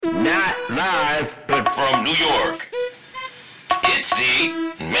Live from New York, it's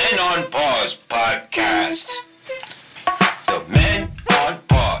the Men on Pause podcast. The Men on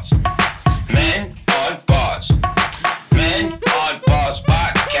Pause. Men on Pause. Men on Pause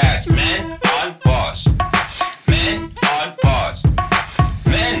podcast. Men on Pause. Men on Pause.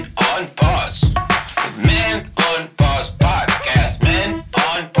 Men on Pause. The Men on Pause podcast. Men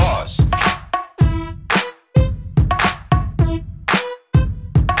on Pause.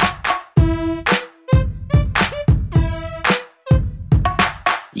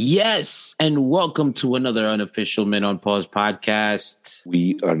 Yes, and welcome to another unofficial Men on Pause podcast.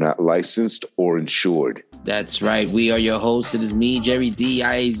 We are not licensed or insured. That's right. We are your hosts. It is me, Jerry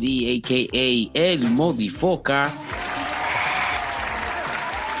Diaz, a.k.a. El Modifoca.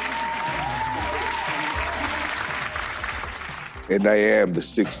 And I am the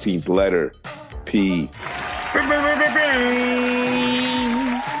 16th letter, P.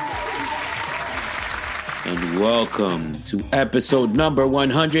 And welcome to episode number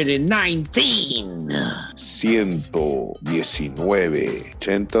 119. 119. 119.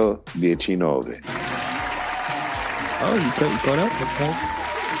 Oh, you caught up? Okay.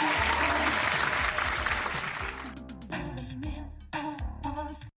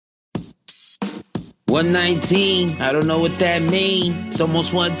 $119. I don't know what that means. It's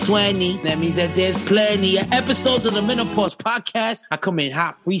almost 120. That means that there's plenty of episodes of the Men on Pause podcast. I come in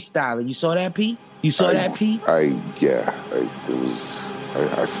hot freestyling. You saw that, P? You saw that, P? I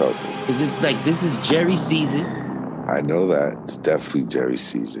felt it. Because it's like, this is Jerry season. I know that. It's definitely Jerry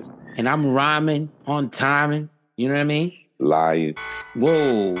season. And I'm rhyming on timing. You know what I mean? Lying.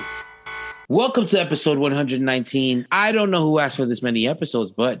 Whoa. Welcome to episode 119. I don't know who asked for this many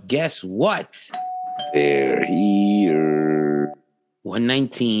episodes, but guess what? They're here.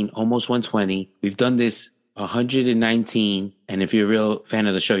 119, almost 120. We've done this 119. And if you're a real fan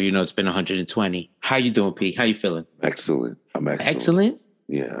of the show, you know it's been 120. How you doing, P? How you feeling? Excellent. I'm excellent. Excellent?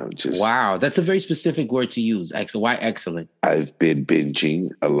 Yeah, I'm just... Wow, that's a very specific word to use. Why excellent? I've been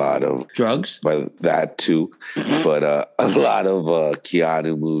binging a lot of... Drugs? By that too. But a lot of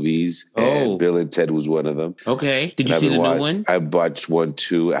Keanu movies. And Bill and Ted was one of them. Okay. Did you see the new one? I watched 1,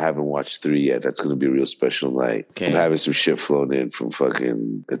 2. I haven't watched 3 yet. That's going to be a real special night. Okay. I'm having some shit flown in from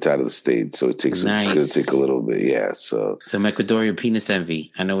fucking the out of the state. So it's going to take a little bit. Yeah. So some Ecuadorian penis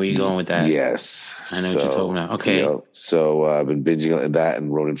envy. I know where you're going with that. Yes. I know what you're talking about. Okay. You know, so I've been binging on that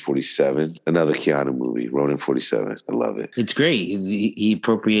and Ronin 47. Another Keanu movie, Ronin 47. I love it. It's great. He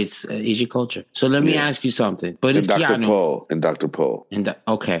appropriates Asian culture. So let me ask you something. But it's Dr. Keanu. Paul. And Dr. Paul.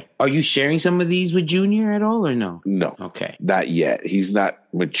 Okay. Are you sharing some of these with Junior at all or no? No. Okay. Not yet. He's not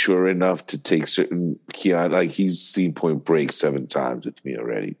mature enough to take certain Keanu. Like, he's seen Point Break 7 times with me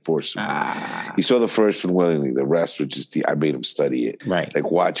already. He saw the first one willingly. The rest were just, I made him study it. Right.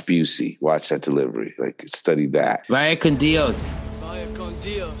 Like, watch Busey. Watch that delivery. Like, study that. Vaya con Dios.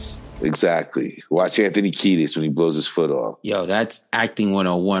 Exactly. Watch Anthony Kiedis when he blows his foot off. Yo, that's acting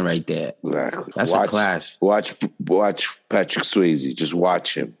 101 right there. Exactly. That's a class. Watch Patrick Swayze. Just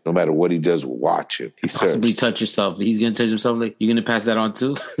watch him. No matter what he does, watch him. He possibly serves. touch yourself. He's going to touch himself. Like, you're going to pass that on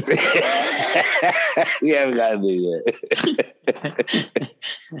too? We haven't got to do that.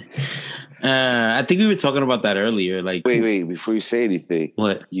 I think we were talking about that earlier. Like, wait, before you say anything.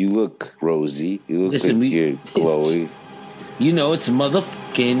 What? You look rosy. You look you're glowing. You know, it's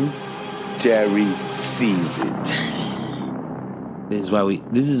motherfucking Jerry season. This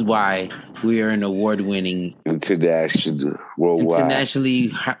is why we are an award-winning, worldwide,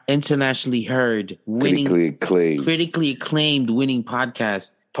 internationally heard, winning, critically acclaimed, winning podcast,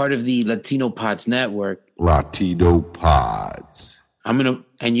 part of the Latino Pods Network. Latino Pods. And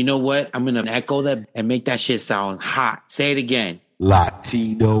you know what? I'm gonna echo that and make that shit sound hot. Say it again.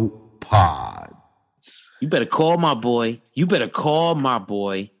 Latino Pods. You better call my boy.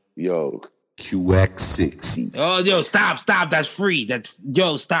 Yo, QX60. Oh, yo, stop. That's free.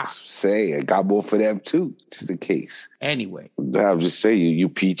 Stop. Say, I got more for them too, just in case. Anyway. I'm just saying, you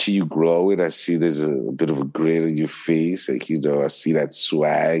peachy, you glowing. I see there's a bit of a grin on your face. Like, you know, I see that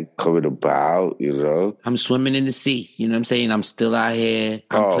swag coming about, you know. I'm swimming in the sea. You know what I'm saying? I'm still out here.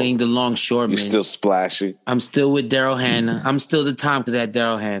 I'm playing the longshoreman. You're still splashing? I'm still with Daryl Hannah. I'm still the Tom to that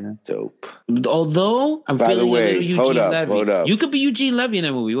Daryl Hannah. Dope. Although, I'm feeling a little Eugene Levy. Hold up. You could be Eugene Levy in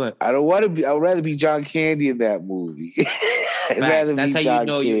that movie. What? I don't want to be. I would rather be John Candy in that movie. That's how you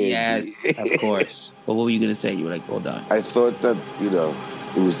know you. Yes, of course. But what were you going to say? You were like, hold on. I thought that, you know,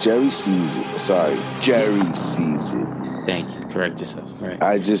 it was Jerry season. Sorry, Jerry season. Thank you. Correct yourself. Right.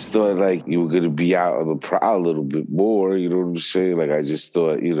 I just thought like you were going to be out of the prowl a little bit more. You know what I'm saying? Like I just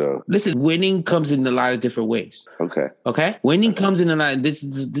thought, Listen, winning comes in a lot of different ways. Okay. Winning comes in a lot. This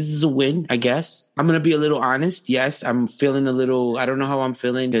is a win, I guess. I'm gonna be a little honest. Yes, I'm feeling a little. I don't know how I'm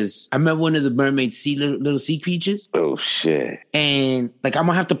feeling because I met one of the mermaid little sea creatures. Oh shit! And like I'm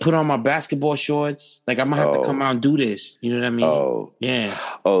gonna have to put on my basketball shorts. Like I'm gonna have to come out and do this. You know what I mean? Oh yeah.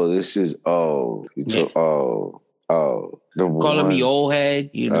 Oh, this is Calling me old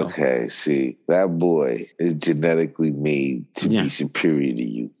head, Okay, see, that boy is genetically made to be superior to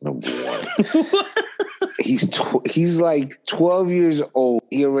you. Number one, he's like 12 years old.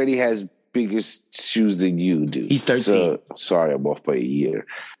 He already has bigger shoes than you do. He's 13. So, sorry, I'm off by a year.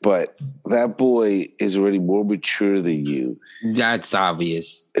 But that boy is already more mature than you. That's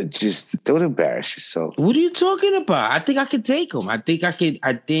obvious. Just don't embarrass yourself. What are you talking about? I think I could take him. I think I'm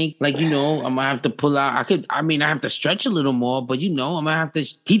gonna have to pull out. I have to stretch a little more, but I'm gonna have to.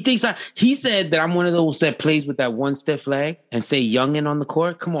 He said that I'm one of those that plays with that one step flag and say youngin on the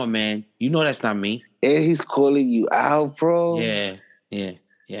court. Come on, man. You know that's not me. And he's calling you out, bro. Yeah.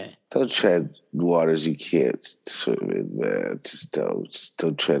 Don't tread waters you can't swim in, man. Just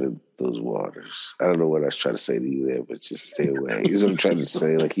don't tread in those waters. I don't know what I was trying to say to you there, but just stay away. Is what I'm trying to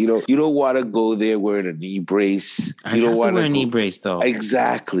say. Like you don't want to go there wearing a knee brace. You don't want to wear a knee brace though.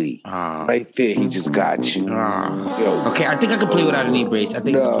 Exactly. Right there, he just got you. Okay, I think I can play without a knee brace.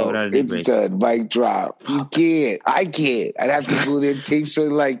 It's done. Mic drop. You can't. I can't. I'd have to go there and tape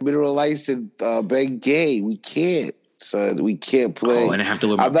something like Mineral Ice and Ben Gay. We can't. Son, we can't play. Oh, and I have to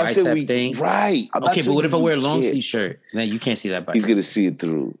wear my bicep thing? Right. Okay, but what if I wear a long sleeve shirt? Then you can't see that bicep. He's going to see it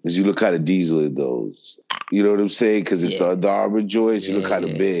through because you look kind of diesel in those. You know what I'm saying? Because it's the armor joints. You look kind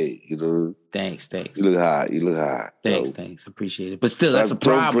of big, Thanks. You look hot. Thanks. Appreciate it. But still, that's a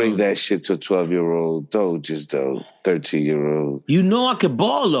problem. Don't bring that shit to a 12-year-old. Don't. 13-year-old. You know I can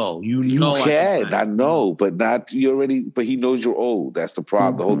ball, though. You can. I know. But but he knows you're old. That's the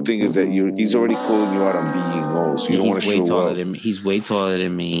problem. The whole thing is that he's already calling you out on being old. So you don't want to show up. He's way taller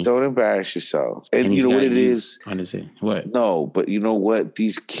than me. Don't embarrass yourself. And you know what it is? What? No, but you know what?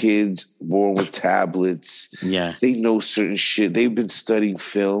 These kids born with tablets, they know certain shit. They've been studying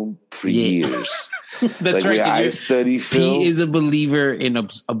film for years. That's right. I study film. He is a believer in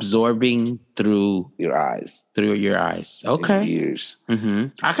absorbing through your eyes. Okay. Years. Mm-hmm.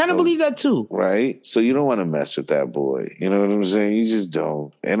 I kind of believe that too. Right? So you don't want to mess with that boy. You know what I'm saying? You just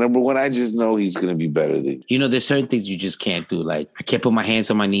don't. And number one, I just know he's going to be better than you. There's certain things you just can't do. Like I can't put my hands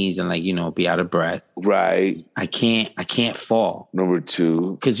on my knees and be out of breath. Right. I can't fall. Number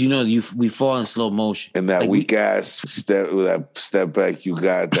two. Because we fall in slow motion. And that weak ass step back you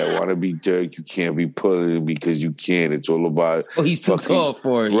got, that want to be Dirk, you can't be pulling because you can't. It's all about. Oh, he's too tall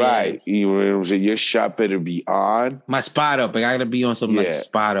for it. Right. Yeah. You know what I'm saying? Your shot better be on. My spot up. I gotta be on some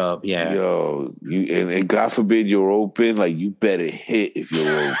spot up. Yeah. Yo, and God forbid you're open. Like you better hit if you're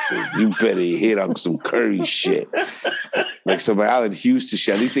open. You better hit on some Curry shit. Like some Allen Houston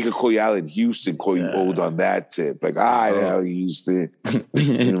shit. At least they could call you Allen Houston, call you old on that tip. Like, Allen Houston.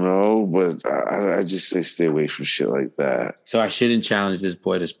 But I just say stay away from shit like that. So I shouldn't challenge this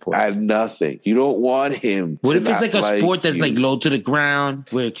boy to sport. I had nothing. You don't want him. What if it's like a sport that's like low to the ground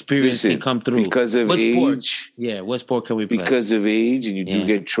where experience can come through? Because of age. Yeah, what sport can we play? Because of age and you do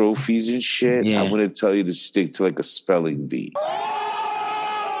get trophies and shit, I'm going to tell you to stick to like a spelling bee.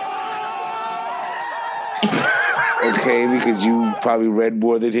 Okay, because you probably read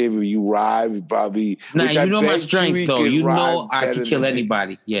more than him, or you rhyme, you probably. Nah, you know my strength, though. You know I can kill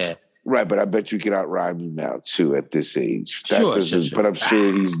anybody. Yeah. Right, but I bet you can outrhyme him now too at this age. Sure. But I'm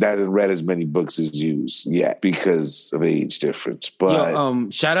sure he hasn't read as many books as you yet because of age difference. But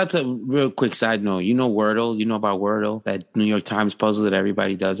shout out to real quick side note. You know Wordle? You know about Wordle? That New York Times puzzle that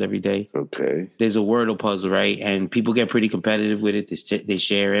everybody does every day. Okay. There's a Wordle puzzle, right? And people get pretty competitive with it. They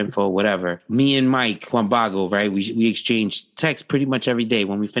share info, whatever. Me and Mike Wambago, right? We exchange text pretty much every day.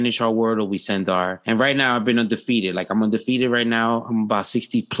 When we finish our Wordle, we send our. And right now I've been undefeated. Like I'm undefeated right now. I'm about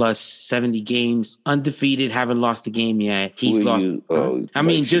 60 plus 70 games, undefeated, haven't lost a game yet. He's lost. I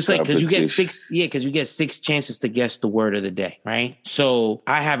mean, just like because you get six chances to guess the word of the day, right? So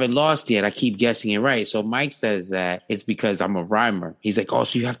I haven't lost yet. I keep guessing it right. So Mike says that it's because I'm a rhymer. He's like, oh,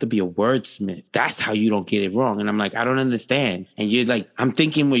 so you have to be a wordsmith. That's how you don't get it wrong. And I'm like, I don't understand. And you're like, I'm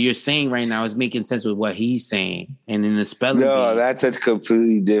thinking what you're saying right now is making sense with what he's saying. And in the spelling, that's a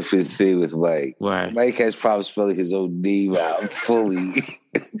completely different thing with Mike. Right. Mike has problems spelling his own name out fully.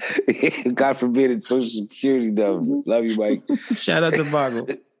 God forbid it's Social Security number. Love you, Mike. Shout out to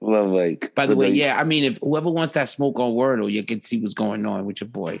Bago. Love Mike. By the way, I mean, if whoever wants that smoke on Wordle, you can see what's going on with your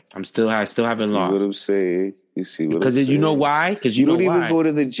boy. I still haven't lost. What I'm saying. You see what Because I'm you know saying? why? Because You know don't even why. go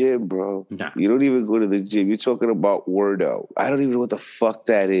to the gym, bro. Nah. You don't even go to the gym. You're talking about word out. I don't even know what the fuck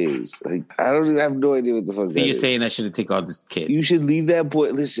that is. Like, I don't even have no idea what the fuck So that you're is. saying I should have taken all this kid. You should leave that boy.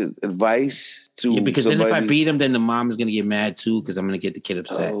 Listen, advice to because somebody. then if I beat him, then the mom is going to get mad too because I'm going to get the kid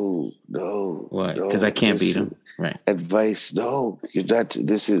upset. No. What? Because I can't beat him. Right. Advice, no. You're not.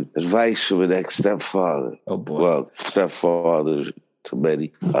 This is advice from an ex-stepfather. Oh, boy. Well, stepfather to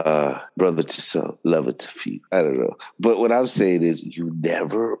many, brother to some, lover to few. I don't know. But what I'm saying is you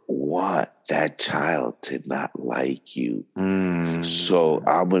never want that child to not like you. So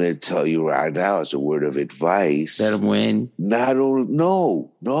I'm going to tell you right now as a word of advice. Let him win?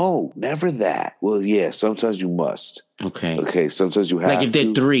 No, never that. Well, yeah, sometimes you must. Okay, sometimes you have to. Like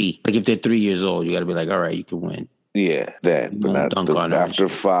if they're 3 years old, you got to be like, all right, you can win. Yeah, that. But not after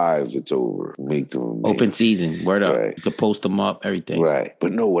 5, it's over. Make them open season. Word up. Right. You could post them up, everything. Right.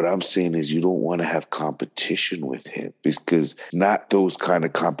 But no, what I'm saying is you don't want to have competition with him because not those kind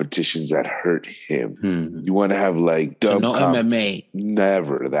of competitions that hurt him. You want to have like dumb no MMA.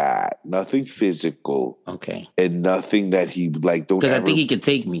 Never that. Nothing physical. Okay. And nothing that he like. Don't. Because I think he could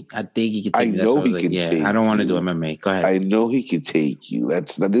take me. I know he can take. I don't want to do MMA. Go ahead. I know he can take you.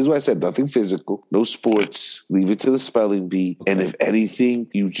 This is why I said nothing physical. No sports. Leave it to the spelling bee. Okay. And if anything,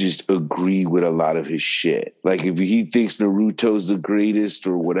 you just agree with a lot of his shit. Like if he thinks Naruto's the greatest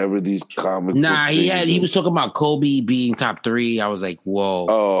or whatever these comic. Nah, he was talking about Kobe being top 3. I was like, whoa.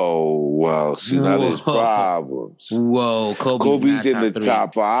 Oh well, see now there's problems. Whoa, Kobe's in the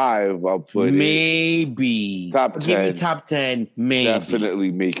top 5. I'll put maybe top 10. Give me top 10. Maybe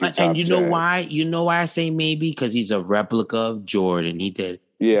definitely make it top 10. And you know why? You know why I say maybe? Because he's a replica of Jordan. He did.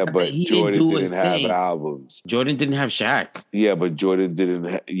 Yeah, but Jordan didn't have albums. Jordan didn't have Shaq. Yeah, but Jordan didn't.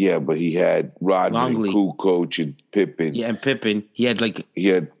 But he had Rodman, Kukoc, and Pippen. Yeah, and Pippen. He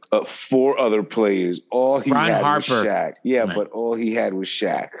had 4 other players. All he had Harper. was Shaq. Yeah, right. But all he had was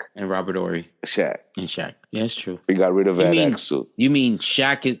Shaq and Robert Horry. Shaq. Yeah, it's true. We got rid of Van Exel. You mean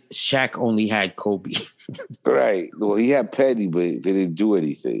Shaq only had Kobe? Right. Well, he had Petty, but they didn't do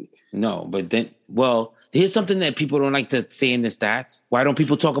anything. No, but then, here's something that people don't like to say in the stats. Why don't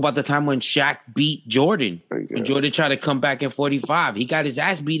people talk about the time when Shaq beat Jordan? When Jordan tried to come back in 45. He got his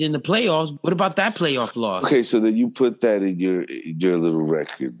ass beat in the playoffs. What about that playoff loss? Okay, so then you put that in your little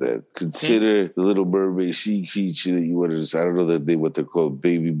record then. Consider the Little Mermaid sea creature that you want to, I don't know what they're called,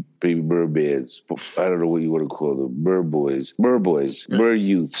 baby mermaids. I don't know what you want to call them. Mer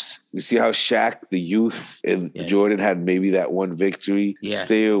youths. You see how Shaq, the youth, and Jordan had maybe that one victory? Yeah.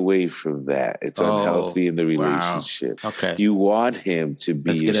 Stay away from that. It's unhealthy in the relationship. Wow. Okay. You want him to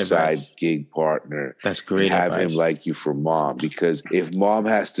be your side gig partner. That's great Have him like you for mom. Because if mom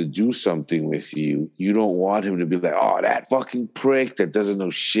has to do something with you, you don't want him to be like, oh, that fucking prick that doesn't know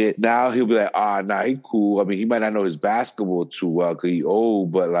shit. Now he'll be like, nah, he cool. I mean, he might not know his basketball too well because he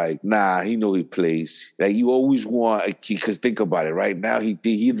old, but like, nah, he know he plays. Like you always want a key, because think about it. Right now, he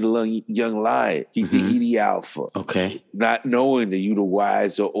the young lion. He think he the alpha. Okay. Not knowing that you the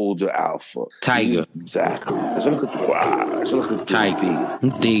wiser, older alpha. Tiger. Exactly. Eso es lo que Tiger.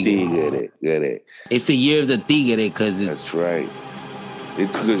 Tigre. It's the year of the tigre because it's... That's right.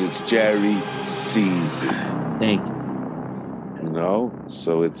 It's because it's Jerry season. Thank you. No?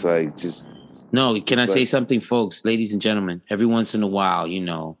 So it's like just... No, can I say something, folks, ladies and gentlemen? Every once in a while,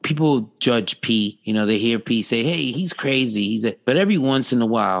 people judge P. They hear P say, hey, he's crazy. But every once in a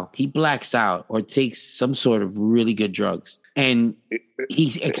while, he blacks out or takes some sort of really good drugs. And he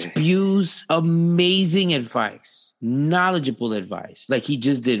spews amazing advice, knowledgeable advice, like he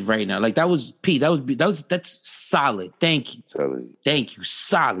just did right now. Like that was P. That's solid. Thank you. Thank you.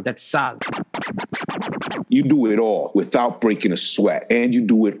 Solid. That's solid. You do it all without breaking a sweat, and you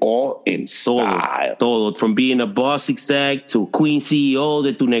do it all in style. Todo. From being a boss exec to queen CEO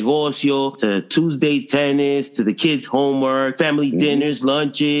de tu negocio to Tuesday tennis to the kids' homework, family dinners,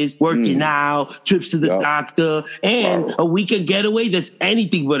 lunches, working out, trips to the doctor, and a weekend getaway that's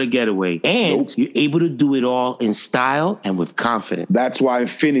anything but a getaway. And you're able to do it all in style and with confidence. That's why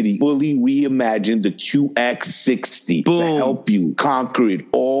Infinity fully reimagined the QX60 to help you conquer it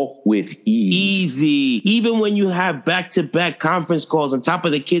all with ease. Easy. Even when you have back-to-back conference calls on top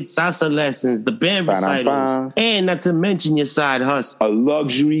of the kids' salsa lessons, the band recitals, and not to mention your side hustle. A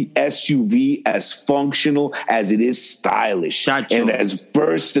luxury SUV as functional as it is stylish, and as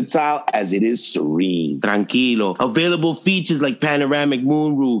versatile as it is serene. Tranquilo. Available features like panoramic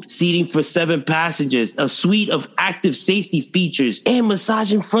moonroof, seating for 7 passengers, a suite of active safety features, and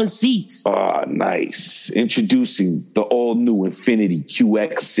massaging front seats. Nice. Introducing the all-new Infinity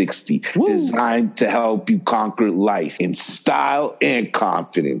QX60, designed designed to help you conquer life in style and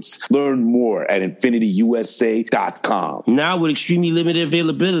confidence. Learn more at InfinityUSA.com. Now with extremely limited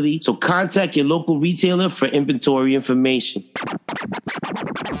availability, so contact your local retailer for inventory information.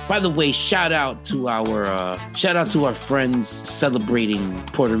 By the way, shout out to our friends celebrating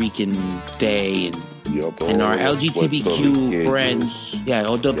Puerto Rican Day and our LGBTQ friends. Yeah,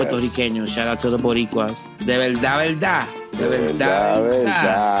 otros puertorriqueños. Shout out to the Boricuas. De verdad.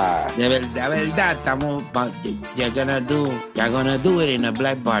 Estamos, you're gonna do it in a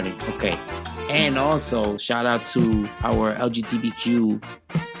black party. Okay. And also, shout out to our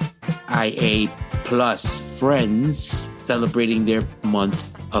LGBTQIA plus friends celebrating their month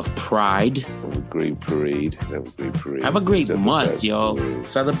of Pride. Have a great parade. Have a great month, yo. Parade.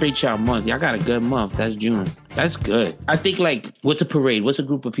 Celebrate your month. Y'all got a good month. That's June. That's good. I think, like, what's a parade? What's a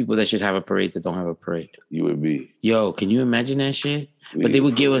group of people that should have a parade that don't have a parade? You and me. Yo, can you imagine that shit? But they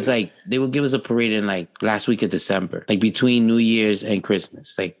would give us a parade in like last week of December, like between New Year's and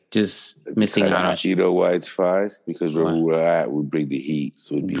Christmas, like just missing out on shit. You know why it's fine? Because where we're at, we bring the heat,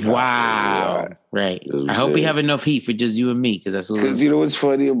 so it'd be wow, right. I hope we have enough heat for just you and me, because that's what. Because you know what's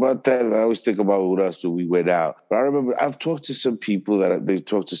funny about that? I always think about with us when we went out. But I remember I've talked to some people that they've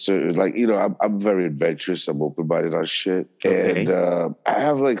talked to certain, like, you know, I'm very adventurous. I'm open-minded on shit, and I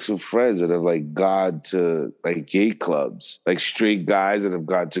have like some friends that have like gone to like gay clubs, like straight guys that have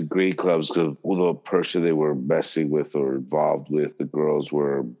gone to gay clubs because the person they were messing with or involved with, the girls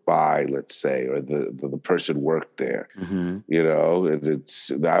were bi, let's say, or the person worked there. Mm-hmm. You know,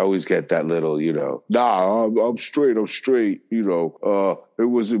 and I always get that little, you know, nah, I'm straight. You know, it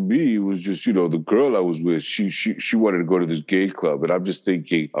wasn't me. It was just, you know, the girl I was with. She wanted to go to this gay club, and I'm just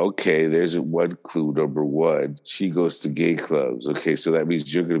thinking, okay, there's one clue. Number one, she goes to gay clubs. Okay, so that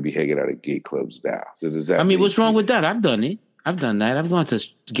means you're going to be hanging out at gay clubs now. So does that? I mean, what's wrong with that? I've done it. I've done that. I've gone to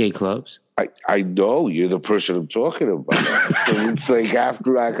gay clubs. I know you're the person I'm talking about. It's like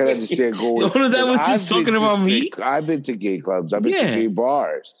after I can understand going. All of that was just talking about me. I've been to gay clubs. I've been to gay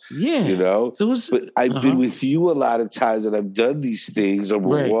bars. Yeah, you know. But I've been with you a lot of times, and I've done these things.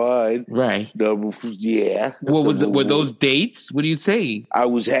 Number one, right? What was it? Were those dates? What are you saying? I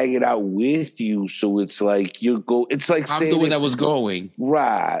was hanging out with you, so it's like It's like I'm the one that was going.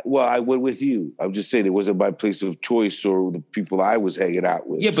 Right. Well, I went with you. I'm just saying it wasn't my place of choice or the people I was hanging out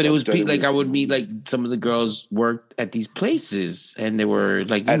with. Yeah, but it was like I would meet like some of the girls worked at these places, and they were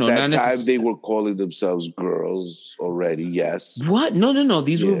like, you at know, that time they were calling themselves girls already. Yes. What? No.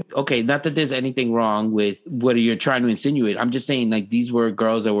 These were okay. Not that there's anything wrong with what you're trying to insinuate. I'm just saying, like, these were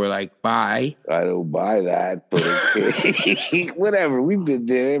girls that were like bi. I don't buy that, but okay. Whatever. We've been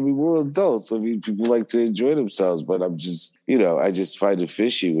there. I mean, we're adults. I mean, people like to enjoy themselves, but I'm just, you know, I just find it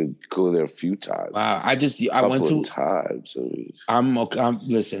fishy when go there a few times. Wow. I went to times. I mean,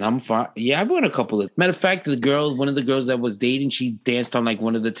 listen, I'm fine. Yeah, I went a couple of. Matter of fact, one of the girls that was dating, she danced on like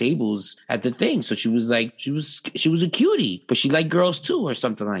one of the tables at the thing. So she was like, she was a cutie, but she liked girls too, or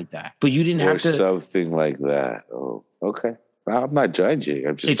something like that. But you didn't have to something like that. Oh, okay. I'm not judging.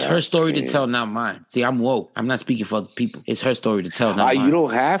 I'm just. It's her story to tell, not mine. See, I'm woke. I'm not speaking for other people. It's her story to tell, not mine. You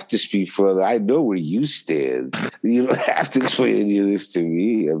don't have to speak for other. I know where you stand. You don't have to explain any of this to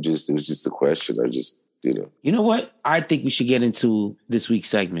me. It was just a question. You know. You know what? I think we should get into this week's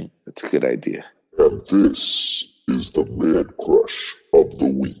segment. That's a good idea. And this is the Man Crush of the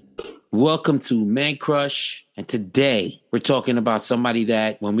Week. Welcome to Man Crush. And today we're talking about somebody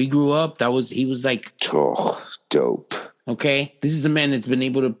that when we grew up, he was like, oh, dope. Okay. This is a man that's been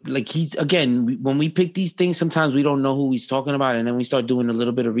able to, like, when we pick these things, sometimes we don't know who he's talking about. And then we start doing a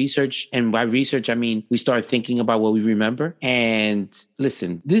little bit of research. And by research, I mean, we start thinking about what we remember. And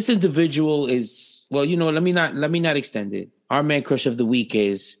listen, this individual is, well, you know, let me not extend it. Our Man Crush of the Week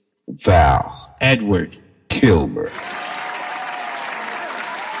is Val Edward Kilmer.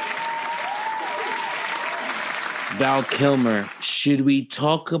 Val Kilmer. Should we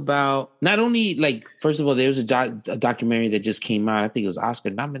talk about not only, like, first of all, there's a documentary that just came out. I think it was Oscar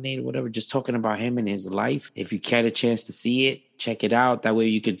nominated, whatever, just talking about him and his life. If you get a chance to see it, check it out. That way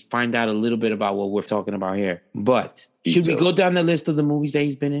you could find out a little bit about what we're talking about here. But should we go down the list of the movies that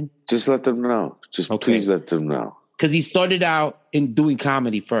he's been in? Just let them know. Please let them know. Because he started out in doing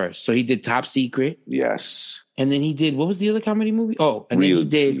comedy first. So he did Top Secret. Yes. And then he did, what was the other comedy movie? Oh, and then he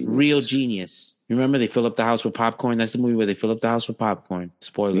did Real Genius. Remember, they fill up the house with popcorn? That's the movie where they fill up the house with popcorn.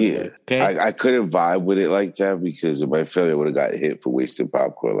 Spoiler. Yeah. Okay. I couldn't vibe with it like that because if my failure would have got hit for wasting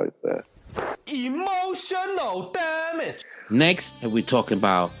popcorn like that. Emotional damage. Next, we're talking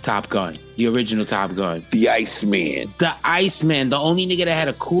about Top Gun, the original Top Gun. The Iceman. The Iceman, the only nigga that had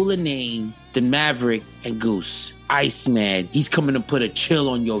a cooler name than Maverick and Goose. Iceman. He's coming to put a chill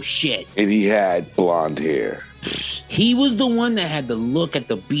on your shit. And he had blonde hair. He was the one that had the look at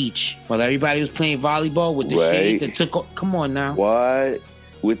the beach while everybody was playing volleyball with the shades and took. Come on now. What?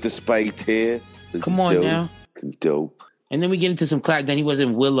 With the spiked hair? Come on now. Dope. And then we get into some clack. Then he was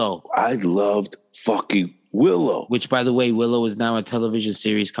in Willow. I loved fucking Willow. Which, by the way, Willow is now a television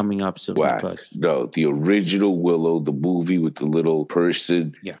series coming up. So no, the original Willow, the movie with the little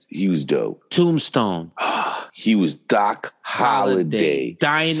person. Yeah. He was dope. Tombstone. He was Doc Holliday.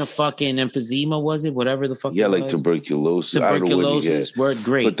 Dying of fucking emphysema, was it? Whatever the fuck. Yeah, it like was. tuberculosis. Tuberculosis. Word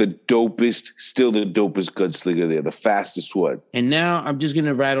great. But the dopest, still the dopest gunslinger there, the fastest one. And now I'm just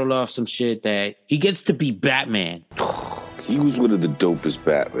gonna rattle off some shit that he gets to be Batman. He was one of the dopest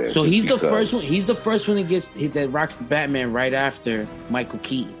Batman. So he's the first one. He's the first one that rocks the Batman right after Michael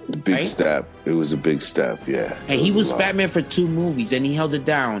Keaton. The big step. It was a big step, yeah. And he was Batman for 2 movies, and he held it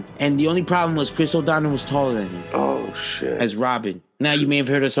down. And the only problem was Chris O'Donnell was taller than him. Oh shit! As Robin. Now you may have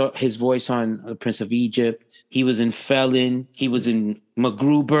heard his voice on The Prince of Egypt. He was in Felon. He was in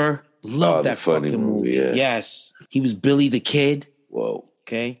MacGruber. Love that fucking movie. Yeah. Yes, he was Billy the Kid. Whoa.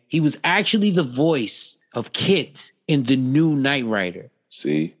 Okay, he was actually the voice of Kit in the new Knight Rider.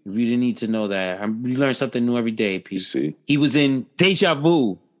 See? You really need to know that. We learn something new every day, Pete. You see? He was in Deja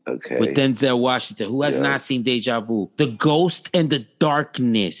Vu. Okay. With Denzel Washington. Who has not seen Deja Vu? The Ghost and the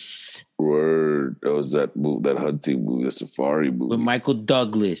Darkness. Word. That was that hunting movie, the safari movie. With Michael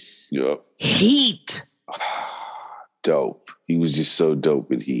Douglas. Yep. Heat. Dope. He was just so dope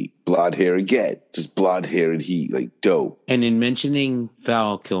in Heat. Blonde hair again. Just blonde hair and Heat. Like, dope. And in mentioning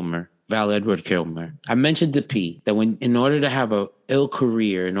Val Edward Kilmer, I mentioned to P that in order to have a ill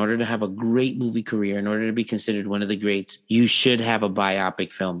career, in order to have a great movie career, in order to be considered one of the greats, you should have a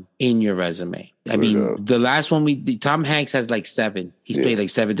biopic film in your resume. I mean, the last one Tom Hanks has like 7. He's played like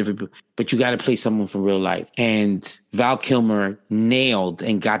 7 different people, but you got to play someone from real life. And Val Kilmer nailed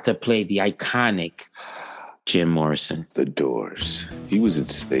and got to play the iconic Jim Morrison. The Doors. He was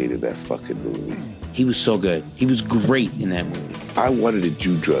insane in that fucking movie. He was so good. He was great in that movie. I wanted to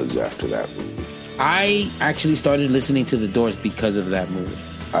do drugs after that movie. I actually started listening to The Doors because of that movie.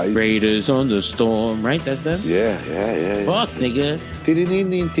 Raiders on the Storm, right? That's them? Yeah. Fuck, nigga.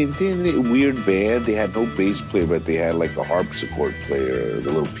 Weird band. They had no bass player, but they had like a harpsichord player,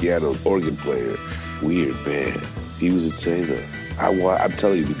 the little piano organ player. Weird band. He was insane though. I'm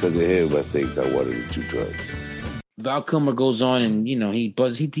telling you, because of him, I think I wanted to do drugs. Val Kilmer goes on and,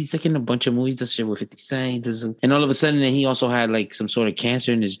 he's like in a bunch of movies, does shit with 50 Cent. And all of a sudden, he also had like some sort of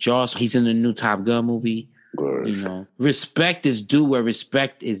cancer in his jaw. So he's in the new Top Gun movie. Word. Respect is due where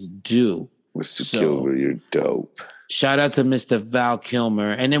respect is due. Mr. Kilmer, you're dope. Shout out to Mr. Val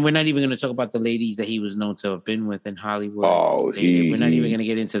Kilmer. And then we're not even going to talk about the ladies that he was known to have been with in Hollywood. We're not even going to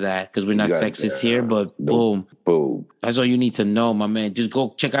get into that because we're not sexist here, but boom. That's all you need to know, my man. Just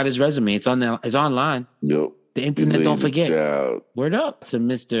go check out his resume. It's online. Nope. The internet, don't forget. Word up to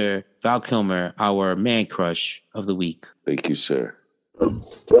Mr. Val Kilmer, our man crush of the week. Thank you, sir. And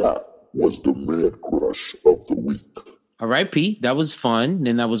that was the man crush of the week. All right, Pete. That was fun.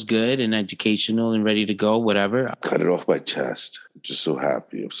 And that was good and educational and ready to go, whatever. Cut it off my chest. I'm just so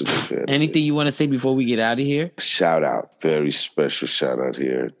happy. I'm such a fan. Anything you want to say before we get out of here? Shout out. Very special shout out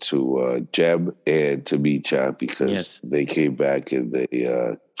here to Jem and to Micha because they came back and they...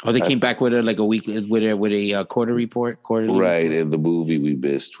 they came back with a week with a quarterly report. Right, and the movie we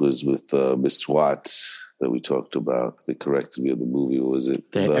missed was with Miss Watts that we talked about. They corrected me on the movie. What was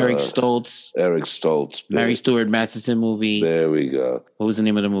it? The Eric Stoltz. Eric Stoltz. Mary Stuart Masterson movie. There we go. What was the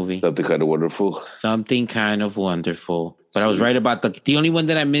name of the movie? Something Kind of Wonderful. Something Kind of Wonderful. But I was right about the only one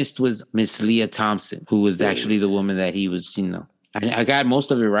that I missed was Miss Leah Thompson, who was actually the woman that he was, I got most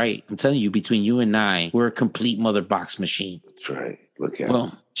of it right. I'm telling you, between you and I, we're a complete mother box machine. That's right. Look at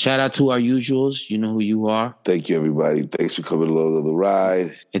it. Shout out to our usuals. You know who you are. Thank you, everybody. Thanks for coming along on the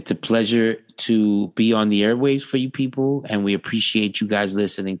ride. It's a pleasure to be on the airwaves for you people, and we appreciate you guys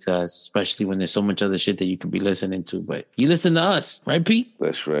listening to us, especially when there's so much other shit that you could be listening to. But you listen to us, right, Pete?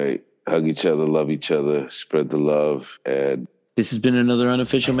 That's right. Hug each other, love each other, spread the love, and... This has been another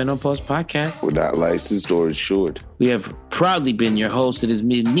unofficial Men on Pause podcast. We're not licensed or insured. We have proudly been your host. It has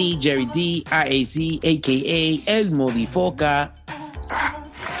been me, Jerry D, IAC, a.k.a. El Modifoca.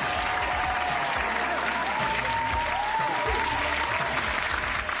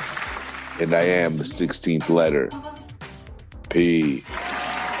 And I am the 16th letter. P.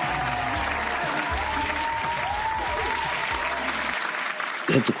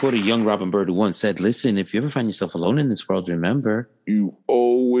 That's a quote of young Robin Bird, who once said, listen, if you ever find yourself alone in this world, remember, you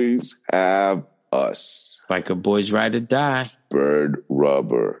always have us. Biker boys ride or die. Bird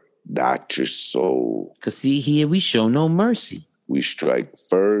rubber, not your soul. 'Cause see here, we show no mercy. We strike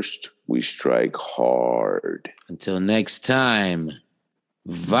first, we strike hard. Until next time,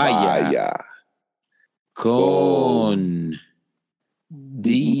 vaya, Vaya con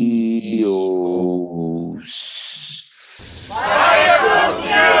Dios. Vaya con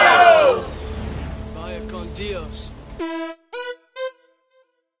Dios. Vaya con Dios.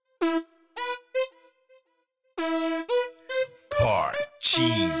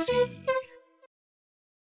 Parcheesi.